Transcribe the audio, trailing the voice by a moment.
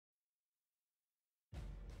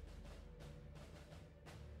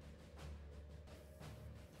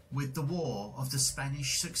With the War of the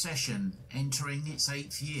Spanish Succession entering its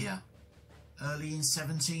 8th year, early in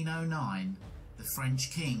 1709, the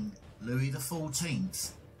French king Louis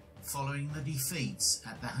XIV, following the defeats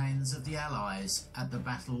at the hands of the Allies at the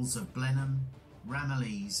battles of Blenheim,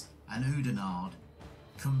 Ramillies and Oudenarde,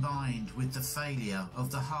 combined with the failure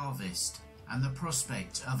of the harvest and the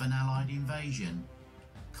prospect of an Allied invasion,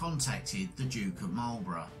 contacted the Duke of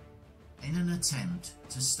Marlborough in an attempt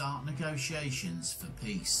to start negotiations for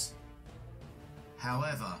peace.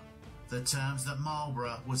 However, the terms that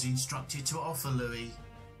Marlborough was instructed to offer Louis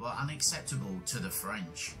were unacceptable to the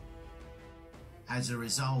French. As a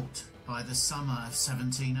result, by the summer of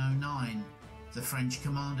 1709, the French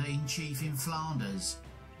Commander-in-Chief in Flanders,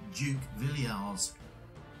 Duke Villars,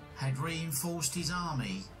 had reinforced his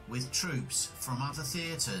army with troops from other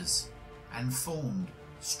theatres and formed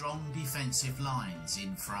strong defensive lines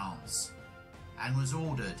in France, and was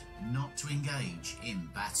ordered not to engage in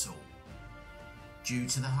battle. Due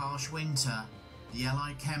to the harsh winter, the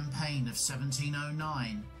Allied campaign of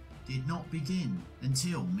 1709 did not begin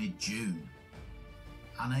until mid-June.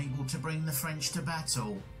 Unable to bring the French to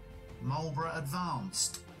battle, Marlborough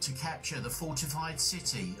advanced to capture the fortified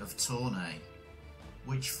city of Tournai,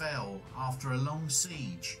 which fell after a long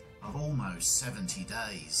siege of almost 70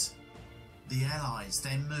 days. The Allies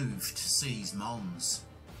then moved to seize Mons,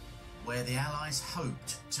 where the Allies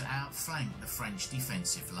hoped to outflank the French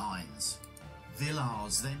defensive lines.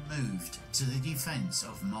 Villars then moved to the defence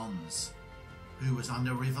of Mons, who was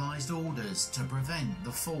under revised orders to prevent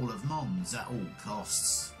the fall of Mons at all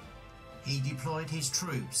costs. He deployed his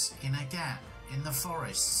troops in a gap in the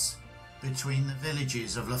forests between the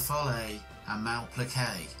villages of La Folle and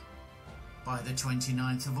Malplaquet. By the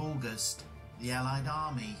 29th of August, the Allied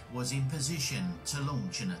army was in position to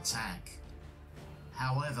launch an attack.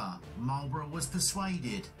 However, Marlborough was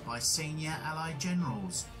persuaded by senior Allied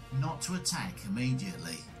generals not to attack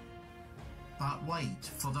immediately, but wait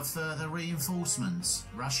for the further reinforcements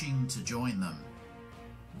rushing to join them.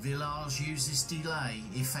 Villars used this delay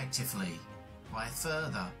effectively by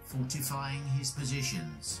further fortifying his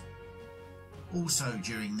positions. Also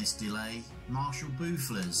during this delay, Marshal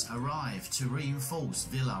Boufflers arrived to reinforce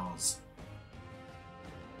Villars.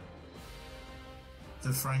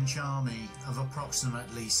 The French army of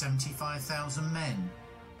approximately 75,000 men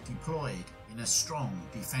deployed in a strong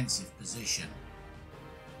defensive position,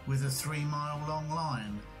 with a 3-mile-long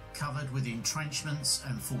line covered with entrenchments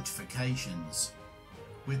and fortifications,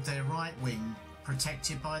 with their right wing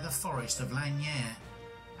protected by the forest of Lagnière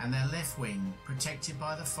and their left wing protected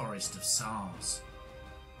by the forest of Sars,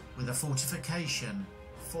 with a fortification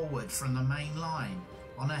forward from the main line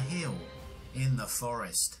on a hill in the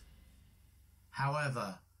forest.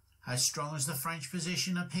 However, as strong as the French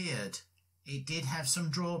position appeared, it did have some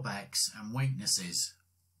drawbacks and weaknesses.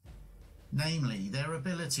 Namely, their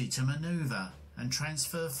ability to manoeuvre and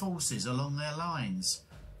transfer forces along their lines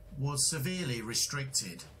was severely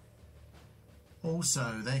restricted.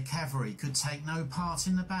 Also, their cavalry could take no part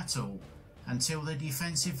in the battle until the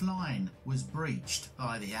defensive line was breached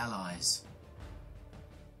by the Allies.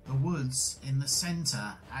 The woods in the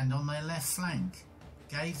centre and on their left flank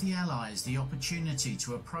gave the Allies the opportunity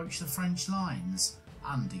to approach the French lines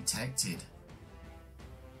undetected.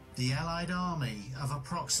 The Allied army of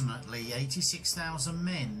approximately 86,000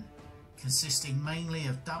 men, consisting mainly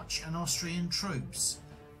of Dutch and Austrian troops,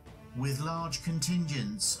 with large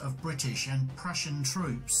contingents of British and Prussian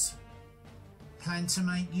troops, planned to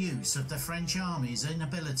make use of the French army's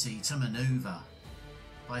inability to manoeuvre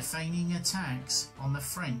by feigning attacks on the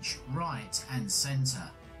French right and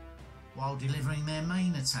centre, while delivering their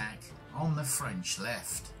main attack on the French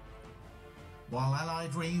left, while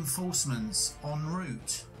Allied reinforcements en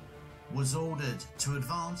route was ordered to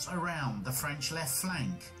advance around the French left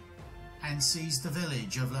flank and seize the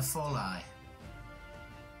village of La Folle.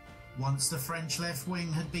 Once the French left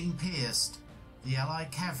wing had been pierced, the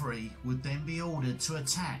Allied cavalry would then be ordered to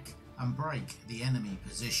attack and break the enemy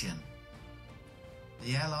position.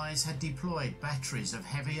 The Allies had deployed batteries of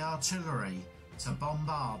heavy artillery to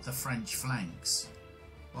bombard the French flanks,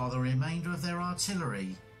 while the remainder of their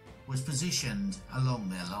artillery was positioned along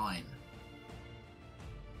their line.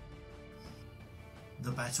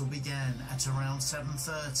 The battle began at around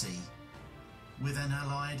 7:30, with an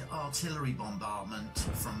Allied artillery bombardment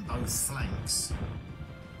from both flanks,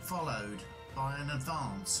 followed by an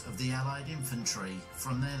advance of the Allied infantry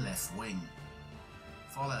from their left wing,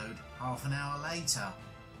 followed half an hour later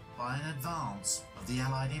by an advance of the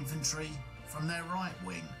Allied infantry from their right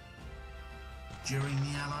wing. During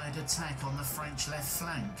the Allied attack on the French left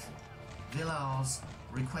flank, Villars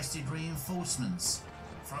requested reinforcements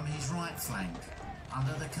from his right flank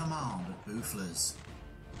under the command of Boufflers.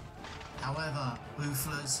 However,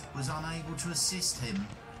 Boufflers was unable to assist him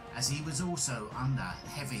as he was also under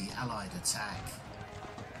heavy Allied attack.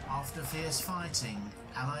 After fierce fighting,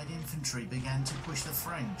 Allied infantry began to push the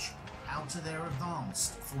French out of their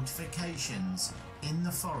advanced fortifications in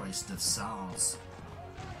the forest of Sars.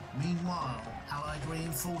 Meanwhile, Allied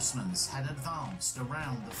reinforcements had advanced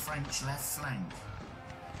around the French left flank,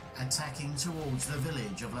 attacking towards the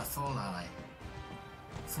village of La Follette,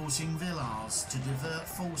 forcing Villars to divert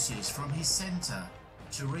forces from his centre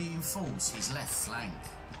to reinforce his left flank.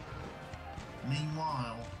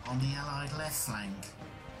 Meanwhile, on the Allied left flank,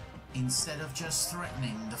 instead of just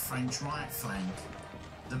threatening the French right flank,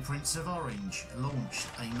 the Prince of Orange launched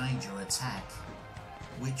a major attack,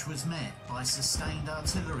 which was met by sustained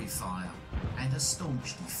artillery fire and a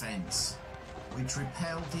staunch defence, which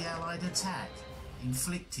repelled the Allied attack,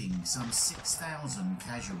 inflicting some 6,000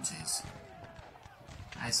 casualties.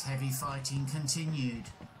 As heavy fighting continued,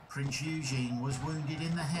 Prince Eugene was wounded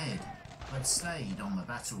in the head but stayed on the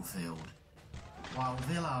battlefield, while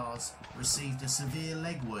Villars received a severe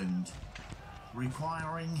leg wound,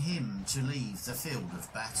 requiring him to leave the field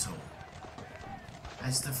of battle.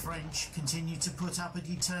 As the French continued to put up a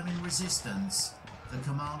determined resistance, the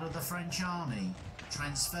command of the French army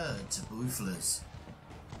transferred to Boufflers.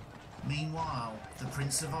 Meanwhile, the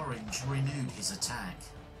Prince of Orange renewed his attack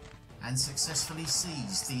and successfully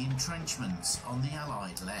seized the entrenchments on the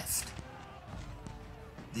Allied left.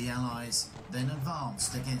 The Allies then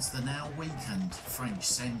advanced against the now weakened French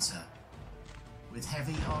centre. With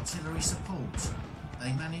heavy artillery support,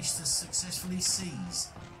 they managed to successfully seize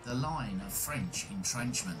the line of French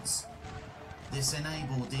entrenchments. This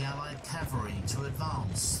enabled the Allied cavalry to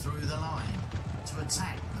advance through the line to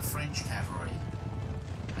attack the French cavalry.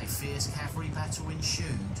 A fierce cavalry battle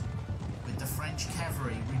ensued, with the French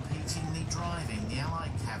cavalry repeatedly driving the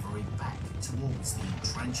Allied cavalry back towards the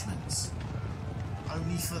entrenchments,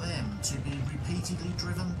 only for them to be repeatedly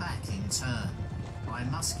driven back in turn by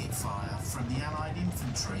musket fire from the Allied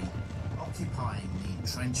infantry occupying the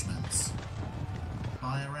entrenchments.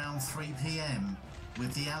 By around 3 p.m,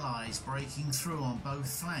 with the Allies breaking through on both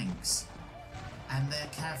flanks and their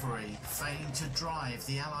cavalry failing to drive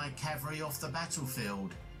the Allied cavalry off the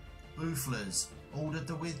battlefield, Boufflers ordered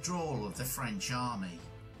the withdrawal of the French army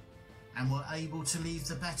and were able to leave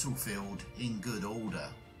the battlefield in good order.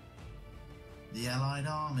 The Allied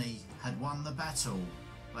army had won the battle,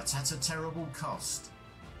 but at a terrible cost.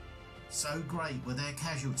 So great were their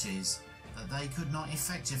casualties that they could not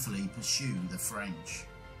effectively pursue the French.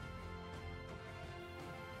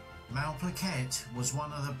 Malplaquet was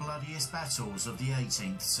one of the bloodiest battles of the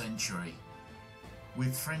 18th century,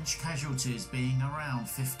 with French casualties being around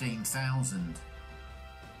 15,000,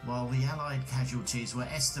 while the Allied casualties were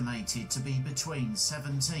estimated to be between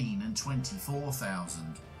 17 and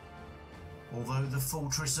 24,000. Although the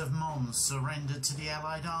fortress of Mons surrendered to the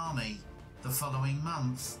Allied army the following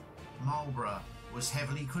month, Marlborough was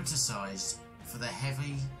heavily criticised for the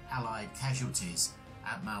heavy Allied casualties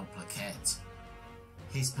at Malplaquet.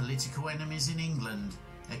 His political enemies in England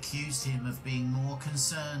accused him of being more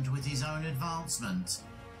concerned with his own advancement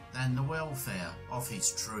than the welfare of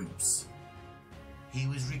his troops. He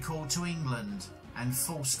was recalled to England and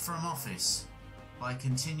forced from office by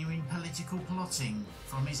continuing political plotting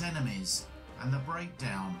from his enemies and the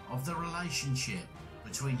breakdown of the relationship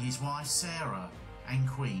between his wife Sarah and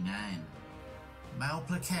Queen Anne.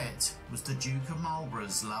 Malplaquet was the Duke of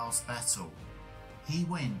Marlborough's last battle. He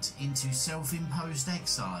went into self-imposed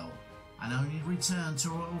exile and only returned to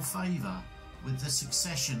royal favour with the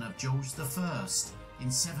succession of George I in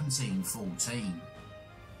 1714.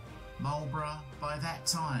 Marlborough by that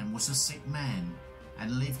time was a sick man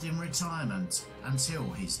and lived in retirement until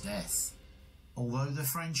his death. Although the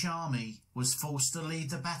French army was forced to leave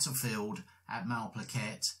the battlefield at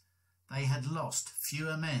Malplaquet, they had lost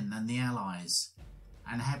fewer men than the Allies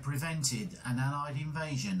and had prevented an Allied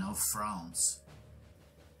invasion of France.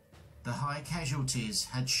 The high casualties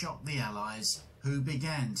had shocked the Allies, who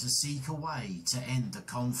began to seek a way to end the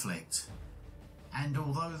conflict. And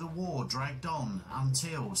although the war dragged on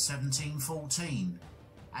until 1714,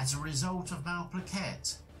 as a result of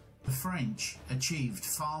Malplaquet, the French achieved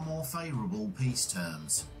far more favourable peace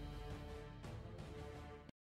terms.